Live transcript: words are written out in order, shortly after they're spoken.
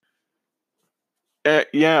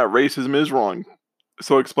Yeah, racism is wrong.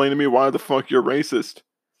 So explain to me why the fuck you're racist.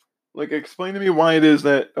 Like, explain to me why it is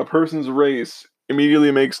that a person's race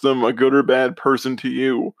immediately makes them a good or bad person to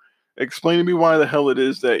you. Explain to me why the hell it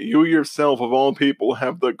is that you yourself, of all people,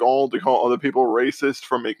 have the gall to call other people racist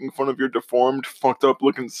for making fun of your deformed, fucked up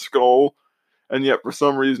looking skull, and yet for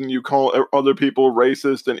some reason you call other people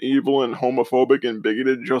racist and evil and homophobic and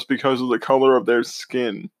bigoted just because of the color of their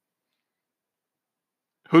skin.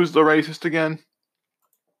 Who's the racist again?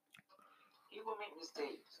 People make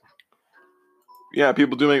mistakes. Yeah,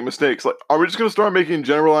 people do make mistakes. Like, are we just gonna start making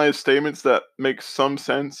generalized statements that make some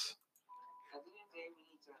sense? At the end of the day, we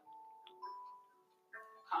need to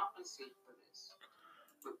compensate for this.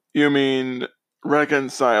 You mean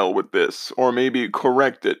reconcile with this, or maybe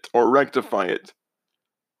correct it, or rectify it?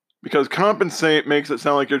 Because compensate makes it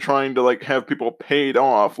sound like you're trying to like have people paid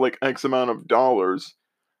off like X amount of dollars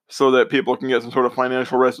so that people can get some sort of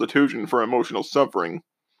financial restitution for emotional suffering,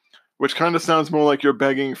 which kind of sounds more like you're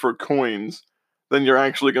begging for coins than you're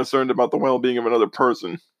actually concerned about the well-being of another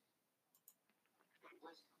person.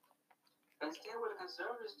 Instead, what the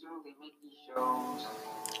conservatives do, they make these shows,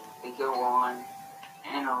 they go on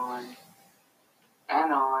and on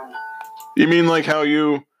and on. You mean like how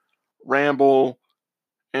you ramble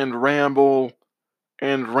and ramble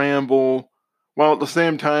and ramble while at the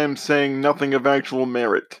same time saying nothing of actual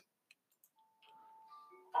merit?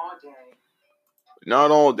 All day.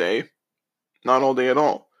 Not all day. Not all day at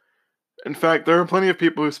all. In fact, there are plenty of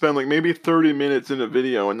people who spend like maybe 30 minutes in a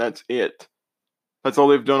video and that's it. That's all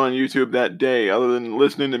they've done on YouTube that day, other than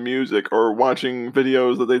listening to music or watching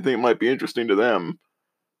videos that they think might be interesting to them.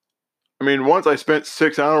 I mean, once I spent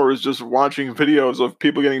 6 hours just watching videos of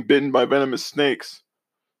people getting bitten by venomous snakes.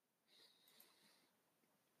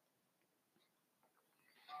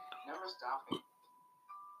 Never stopping.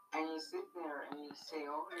 And you sit there and you say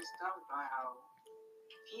all this stuff about how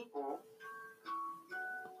people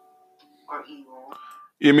are evil.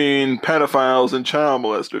 You mean pedophiles and child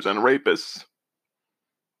molesters and rapists?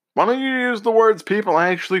 Why don't you use the words people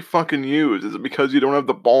actually fucking use? Is it because you don't have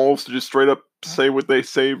the balls to just straight up say what they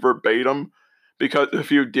say verbatim? Because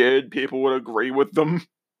if you did, people would agree with them?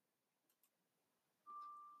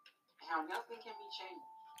 How nothing can be changed.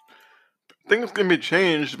 Things can be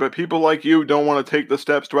changed, but people like you don't want to take the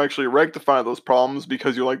steps to actually rectify those problems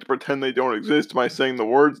because you like to pretend they don't exist by saying the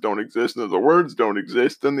words don't exist, and if the words don't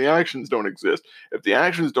exist, then the actions don't exist. If the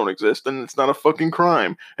actions don't exist, then it's not a fucking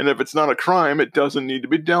crime. And if it's not a crime, it doesn't need to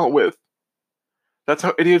be dealt with. That's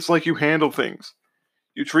how idiots like you handle things.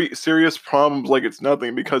 You treat serious problems like it's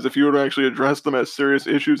nothing because if you were to actually address them as serious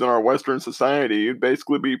issues in our Western society, you'd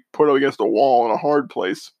basically be put up against a wall in a hard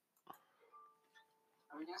place.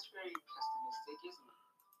 I mean, that's very pessimistic, isn't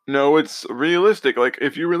it? No, it's realistic. Like,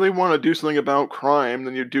 if you really want to do something about crime,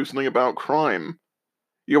 then you do something about crime.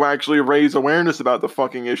 You actually raise awareness about the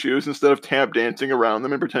fucking issues instead of tap dancing around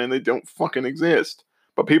them and pretending they don't fucking exist.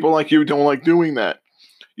 But people like you don't like doing that.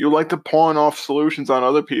 You like to pawn off solutions on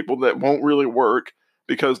other people that won't really work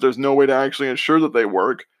because there's no way to actually ensure that they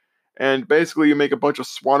work. And basically, you make a bunch of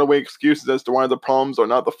swat away excuses as to why the problems are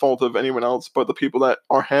not the fault of anyone else but the people that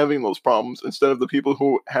are having those problems instead of the people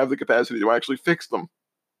who have the capacity to actually fix them.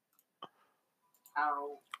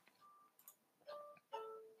 How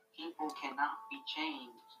people cannot be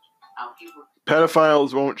changed. How people.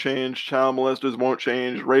 Pedophiles won't change, child molesters won't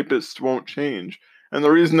change, rapists won't change. And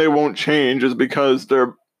the reason they won't change is because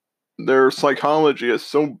their psychology is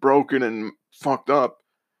so broken and fucked up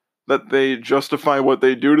that they justify what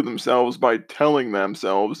they do to themselves by telling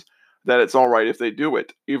themselves that it's alright if they do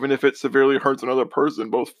it, even if it severely hurts another person,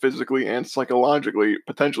 both physically and psychologically,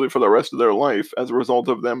 potentially for the rest of their life, as a result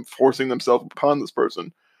of them forcing themselves upon this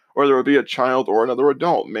person, whether it be a child or another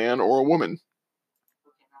adult, man or a woman.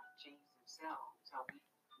 People cannot change themselves. How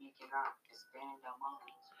we cannot expand our minds.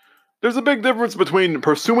 There's a big difference between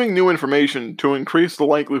pursuing new information to increase the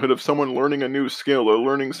likelihood of someone learning a new skill or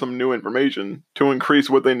learning some new information to increase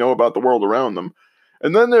what they know about the world around them.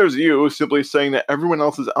 And then there's you simply saying that everyone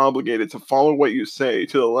else is obligated to follow what you say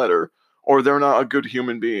to the letter, or they're not a good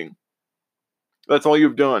human being. That's all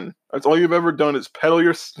you've done. That's all you've ever done is peddle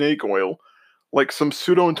your snake oil like some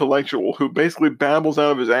pseudo-intellectual who basically babbles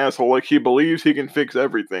out of his asshole like he believes he can fix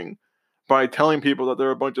everything by telling people that they're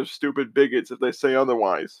a bunch of stupid bigots if they say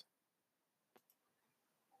otherwise.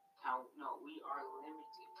 How no, we are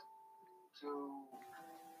limited to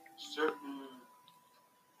certain.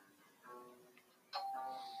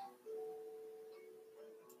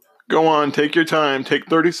 Go on, take your time. Take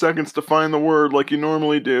 30 seconds to find the word like you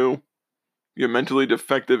normally do. You mentally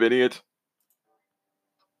defective idiot.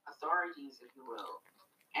 Authorities, if you will,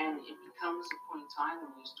 and it becomes a point time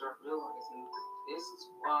when you start realizing this is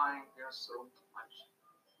why there's so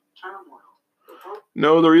much turmoil.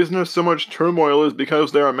 No, the reason there's so much turmoil is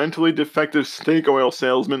because there are mentally defective snake oil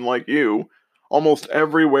salesmen like you, almost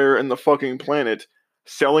everywhere in the fucking planet,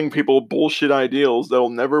 selling people bullshit ideals that'll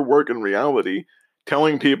never work in reality,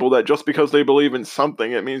 telling people that just because they believe in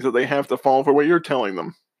something, it means that they have to fall for what you're telling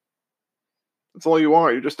them. That's all you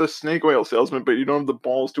are. You're just a snake oil salesman, but you don't have the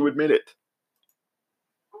balls to admit it.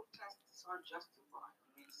 Protests are justified.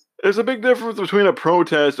 There's a big difference between a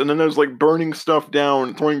protest and then there's like burning stuff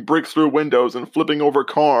down, throwing bricks through windows, and flipping over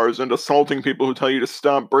cars and assaulting people who tell you to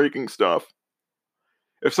stop breaking stuff.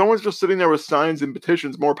 If someone's just sitting there with signs and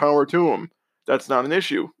petitions, more power to them. That's not an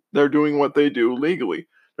issue. They're doing what they do legally.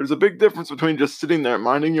 There's a big difference between just sitting there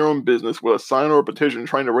minding your own business with a sign or a petition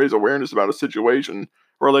trying to raise awareness about a situation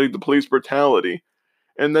related to police brutality,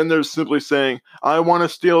 and then there's simply saying, I want to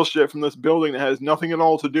steal shit from this building that has nothing at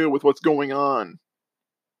all to do with what's going on.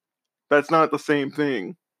 That's not the same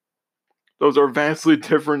thing. Those are vastly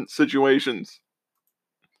different situations.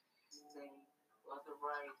 Say, well, the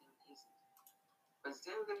rioting isn't. But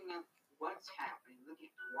instead of looking at what's happening, look at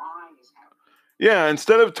why it's happening. Yeah,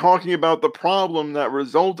 instead of talking about the problem that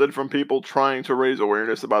resulted from people trying to raise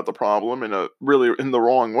awareness about the problem in the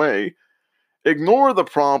wrong way, ignore the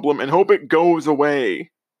problem and hope it goes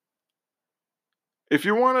away. If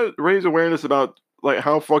you want to raise awareness about like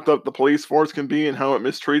how fucked up the police force can be and how it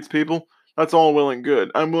mistreats people, that's all well and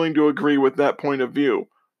good. I'm willing to agree with that point of view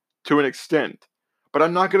to an extent. But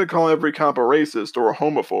I'm not going to call every cop a racist or a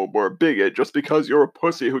homophobe or a bigot just because you're a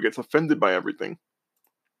pussy who gets offended by everything.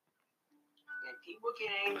 And people get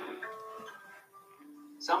angry.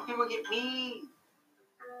 Some people get mean.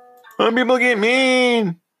 Some people get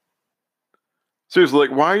mean. Seriously,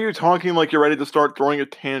 like, why are you talking like you're ready to start throwing a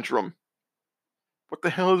tantrum? What the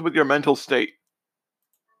hell is with your mental state?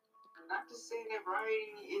 Not to say that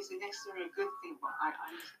rioting isn't necessarily a good thing, but I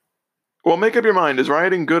Well, make up your mind. Is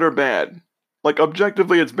rioting good or bad? Like,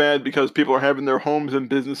 objectively, it's bad because people are having their homes and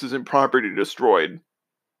businesses and property destroyed.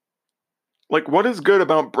 Like, what is good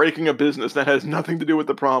about breaking a business that has nothing to do with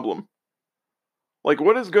the problem? Like,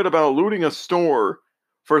 what is good about looting a store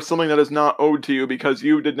for something that is not owed to you because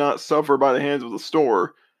you did not suffer by the hands of the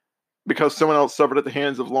store because someone else suffered at the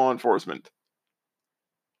hands of law enforcement?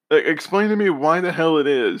 Explain to me why the hell it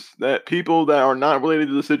is that people that are not related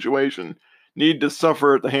to the situation need to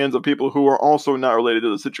suffer at the hands of people who are also not related to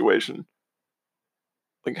the situation.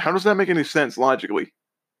 Like, how does that make any sense logically?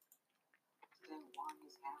 understand why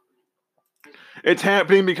it's happening. It's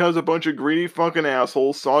happening because a bunch of greedy fucking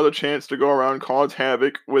assholes saw the chance to go around and cause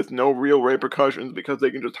havoc with no real repercussions because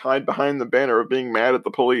they can just hide behind the banner of being mad at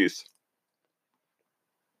the police.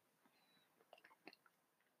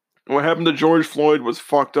 What happened to George Floyd was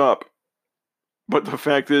fucked up. But the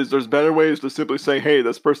fact is, there's better ways to simply say, hey,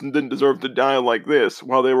 this person didn't deserve to die like this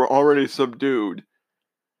while they were already subdued.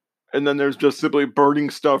 And then there's just simply burning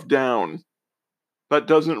stuff down. That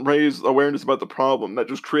doesn't raise awareness about the problem. That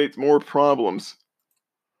just creates more problems.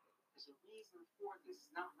 There's a reason for this. It's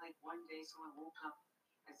not like one day someone woke up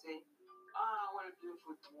and said, I want to do it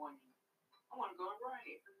for 20. I want to go and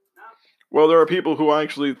riot. No. Well, there are people who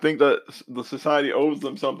actually think that the society owes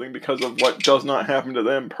them something because of what does not happen to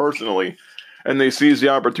them personally. And they seize the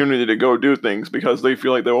opportunity to go do things because they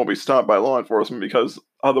feel like they won't be stopped by law enforcement because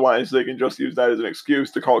otherwise they can just use that as an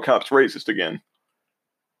excuse to call cops racist again.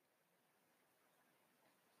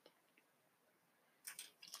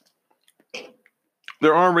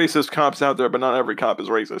 There are racist cops out there, but not every cop is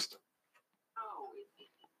racist. No, it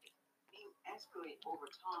escalate over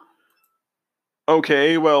time.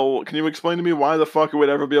 Okay, well, can you explain to me why the fuck it would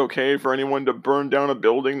ever be okay for anyone to burn down a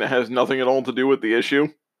building that has nothing at all to do with the issue?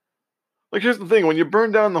 Like, here's the thing, when you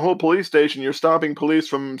burn down the whole police station, you're stopping police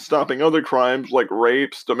from stopping other crimes like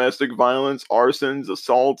rapes, domestic violence, arsons,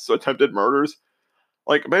 assaults, attempted murders.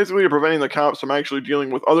 Like, basically, you're preventing the cops from actually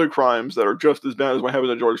dealing with other crimes that are just as bad as what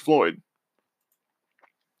happened to George Floyd.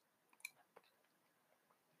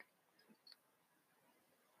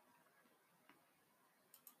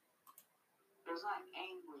 There's not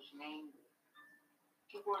anguish and anger.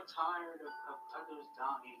 People are tired of others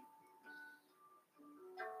dying.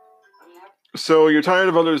 I mean, So you're tired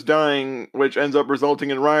of others dying, which ends up resulting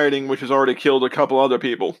in rioting, which has already killed a couple other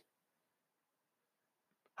people.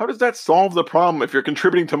 How does that solve the problem if you're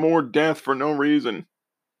contributing to more death for no reason?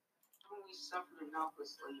 we suffered enough with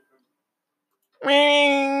slavery.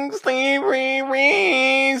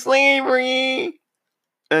 Slavery.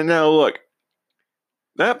 And now look,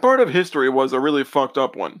 that part of history was a really fucked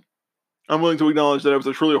up one. I'm willing to acknowledge that it was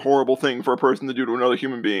a truly horrible thing for a person to do to another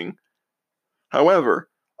human being. However,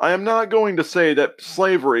 I am not going to say that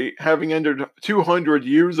slavery, having ended 200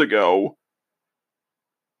 years ago,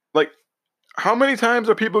 like, how many times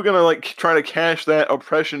are people gonna, like, try to cash that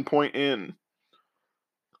oppression point in?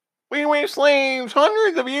 We were slaves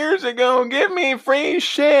hundreds of years ago. Give me free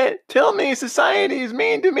shit. Tell me society's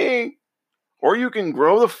mean to me. Or you can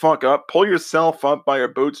grow the fuck up, pull yourself up by your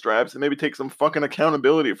bootstraps, and maybe take some fucking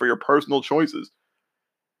accountability for your personal choices.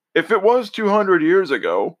 If it was 200 years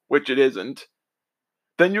ago, which it isn't,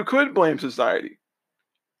 then you could blame society.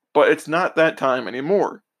 But it's not that time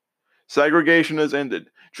anymore. Segregation has ended.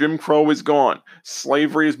 Jim Crow is gone.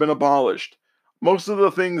 Slavery has been abolished. Most of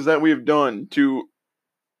the things that we've done to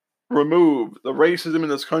remove the racism in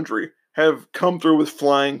this country have come through with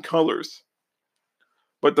flying colors.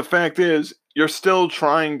 But the fact is, you're still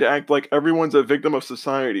trying to act like everyone's a victim of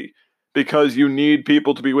society because you need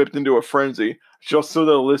people to be whipped into a frenzy just so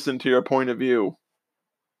they'll listen to your point of view.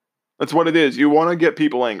 That's what it is. You want to get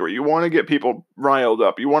people angry. You want to get people riled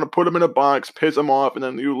up. You want to put them in a box, piss them off, and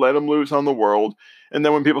then you let them loose on the world. And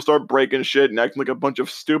then when people start breaking shit and acting like a bunch of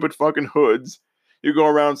stupid fucking hoods, you go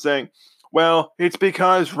around saying, well, it's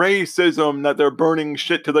because racism that they're burning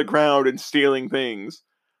shit to the ground and stealing things.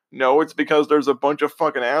 No, it's because there's a bunch of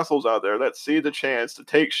fucking assholes out there that see the chance to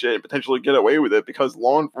take shit and potentially get away with it because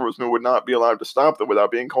law enforcement would not be allowed to stop them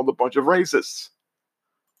without being called a bunch of racists.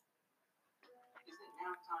 Is it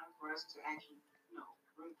now time for us to actually,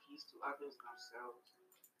 bring peace to others and ourselves?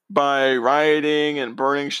 By rioting and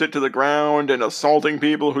burning shit to the ground and assaulting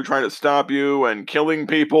people who try to stop you and killing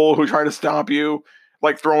people who try to stop you,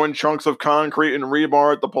 like throwing chunks of concrete and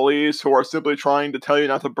rebar at the police who are simply trying to tell you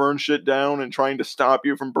not to burn shit down and trying to stop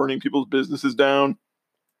you from burning people's businesses down.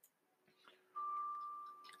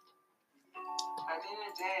 At the end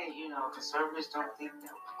of the day, conservatives don't think that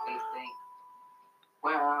way. They think,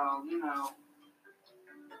 well,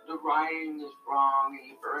 the rioting is wrong and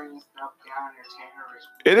you're burning stuff down, you're terrorists.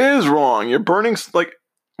 It is wrong. You're burning, like,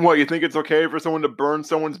 what, you think it's okay for someone to burn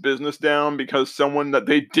someone's business down because someone that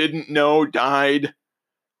they didn't know died?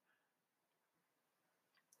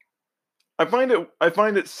 I find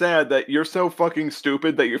it sad that you're so fucking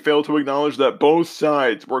stupid that you fail to acknowledge that both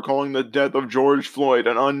sides were calling the death of George Floyd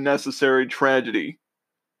an unnecessary tragedy.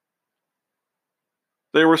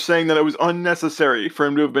 They were saying that it was unnecessary for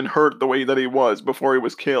him to have been hurt the way that he was before he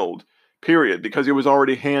was killed. Period. Because he was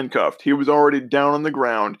already handcuffed. He was already down on the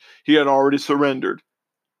ground. He had already surrendered.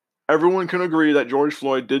 Everyone can agree that George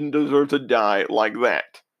Floyd didn't deserve to die like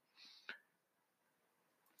that.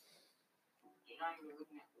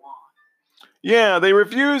 Yeah, they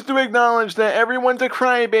refuse to acknowledge that everyone's a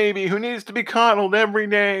crybaby who needs to be coddled every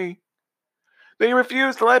day. They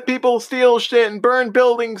refuse to let people steal shit and burn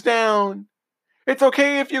buildings down. It's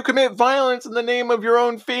okay if you commit violence in the name of your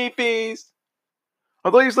own fifis.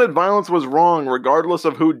 I thought you said violence was wrong regardless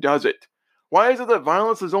of who does it. Why is it that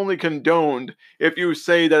violence is only condoned if you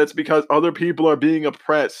say that it's because other people are being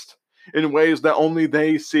oppressed in ways that only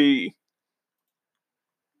they see?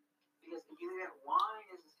 Because if you look at why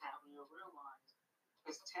this is happening, you'll realize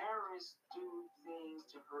because terrorists do things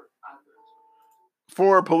to hurt others.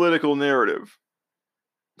 For a political narrative.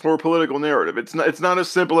 It's not as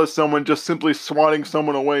simple as someone just simply swatting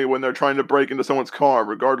someone away when they're trying to break into someone's car,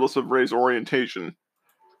 regardless of race or orientation.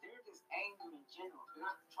 They're just angry in general. They're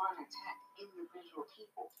not trying to attack individual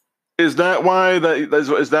people. Is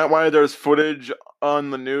that why there's footage on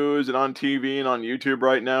the news and on TV and on YouTube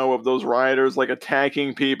right now of those rioters like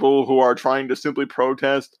attacking people who are trying to simply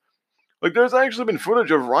protest? Like, there's actually been footage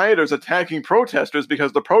of rioters attacking protesters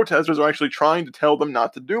because the protesters are actually trying to tell them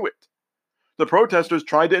not to do it. The protesters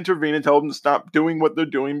tried to intervene and tell them to stop doing what they're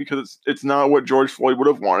doing because it's not what George Floyd would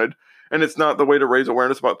have wanted, and it's not the way to raise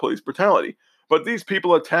awareness about police brutality. But these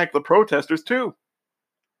people attack the protesters too.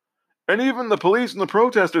 And even the police and the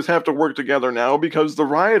protesters have to work together now because the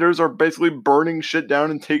rioters are basically burning shit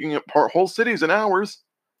down and taking apart whole cities in hours.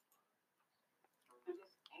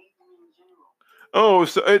 Oh,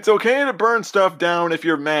 so it's okay to burn stuff down if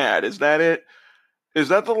you're mad. Is that it? Is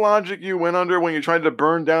that the logic you went under when you tried to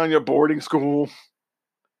burn down your boarding school?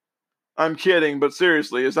 I'm kidding, but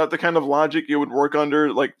seriously, is that the kind of logic you would work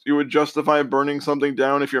under? Like, you would justify burning something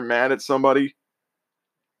down if you're mad at somebody?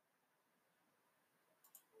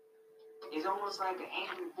 He's almost like an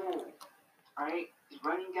angry bull, right? He's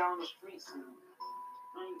running down the streets and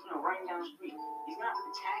running down the street. He's not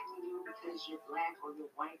attacking you because you're black or you're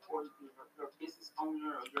white or you're a business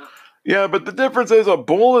owner or you're... Yeah, but the difference is a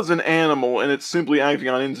bull is an animal and it's simply acting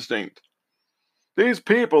on instinct. These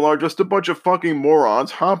people are just a bunch of fucking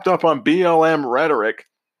morons hopped up on BLM rhetoric,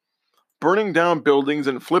 burning down buildings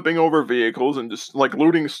and flipping over vehicles and just like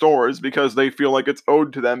looting stores because they feel like it's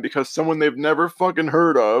owed to them because someone they've never fucking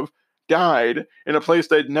heard of died in a place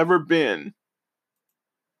they'd never been.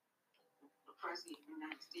 The president of the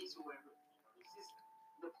United States or whatever, it's just,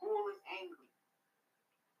 the pool is angry.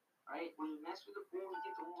 Right? When you mess with the pool, you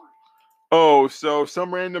get the warrant. Oh, so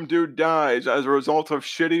some random dude dies as a result of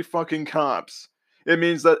shitty fucking cops. It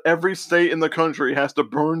means that every state in the country has to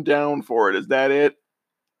burn down for it. Is that it?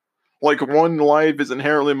 Like one life is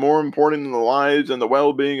inherently more important than the lives and the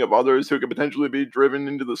well-being of others who could potentially be driven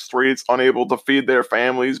into the streets unable to feed their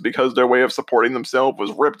families because their way of supporting themselves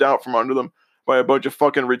was ripped out from under them by a bunch of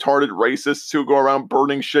fucking retarded racists who go around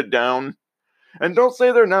burning shit down. And don't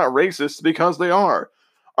say they're not racist because they are.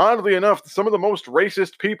 Oddly enough, some of the most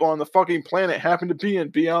racist people on the fucking planet happen to be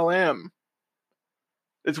in BLM.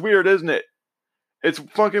 It's weird, isn't it? It's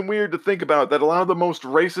fucking weird to think about that a lot of the most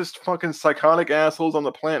racist fucking psychotic assholes on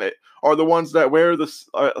the planet are the ones that wear the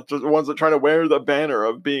ones that try to wear the banner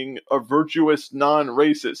of being a virtuous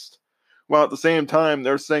non-racist. While at the same time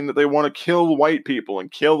they're saying that they want to kill white people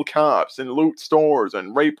and kill cops and loot stores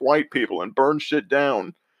and rape white people and burn shit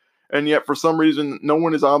down. And yet for some reason no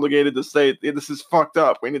one is obligated to say this is fucked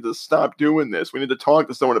up. We need to stop doing this. We need to talk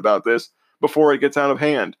to someone about this before it gets out of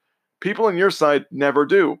hand. People on your side never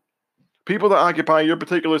do. People that occupy your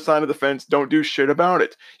particular side of the fence don't do shit about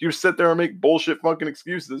it. You sit there and make bullshit fucking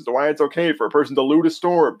excuses as to why it's okay for a person to loot a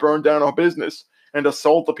store or burn down a business and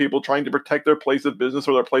assault the people trying to protect their place of business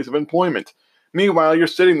or their place of employment. Meanwhile, you're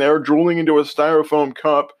sitting there drooling into a styrofoam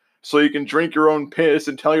cup so you can drink your own piss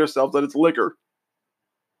and tell yourself that it's liquor.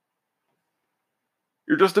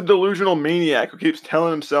 You're just a delusional maniac who keeps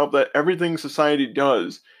telling himself that everything society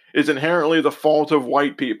does is inherently the fault of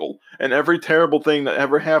white people, and every terrible thing that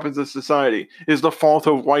ever happens in society is the fault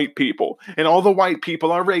of white people, and all the white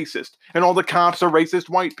people are racist, and all the cops are racist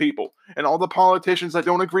white people, and all the politicians that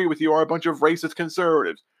don't agree with you are a bunch of racist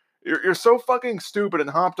conservatives. You're so fucking stupid and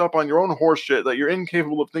hopped up on your own horseshit that you're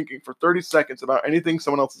incapable of thinking for 30 seconds about anything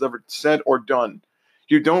someone else has ever said or done.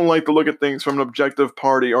 You don't like to look at things from an objective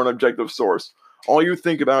party or an objective source. All you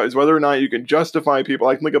think about is whether or not you can justify people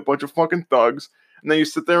acting like a bunch of fucking thugs, and then you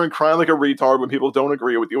sit there and cry like a retard when people don't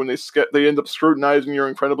agree with you, and they end up scrutinizing your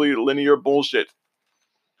incredibly linear bullshit.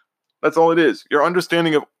 That's all it is. Your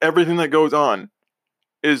understanding of everything that goes on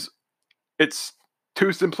it's too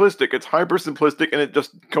simplistic. It's hyper simplistic, and it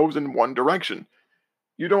just goes in one direction.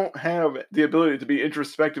 You don't have the ability to be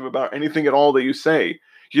introspective about anything at all that you say.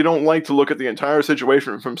 You don't like to look at the entire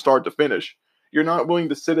situation from start to finish. You're not willing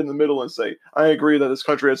to sit in the middle and say, I agree that this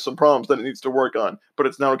country has some problems that it needs to work on, but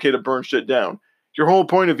it's not okay to burn shit down. Your whole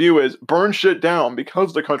point of view is burn shit down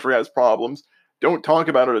because the country has problems. Don't talk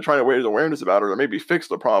about it or try to raise awareness about it or maybe fix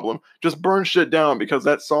the problem. Just burn shit down because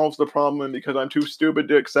that solves the problem and because I'm too stupid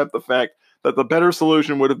to accept the fact that the better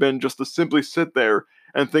solution would have been just to simply sit there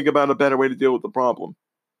and think about a better way to deal with the problem.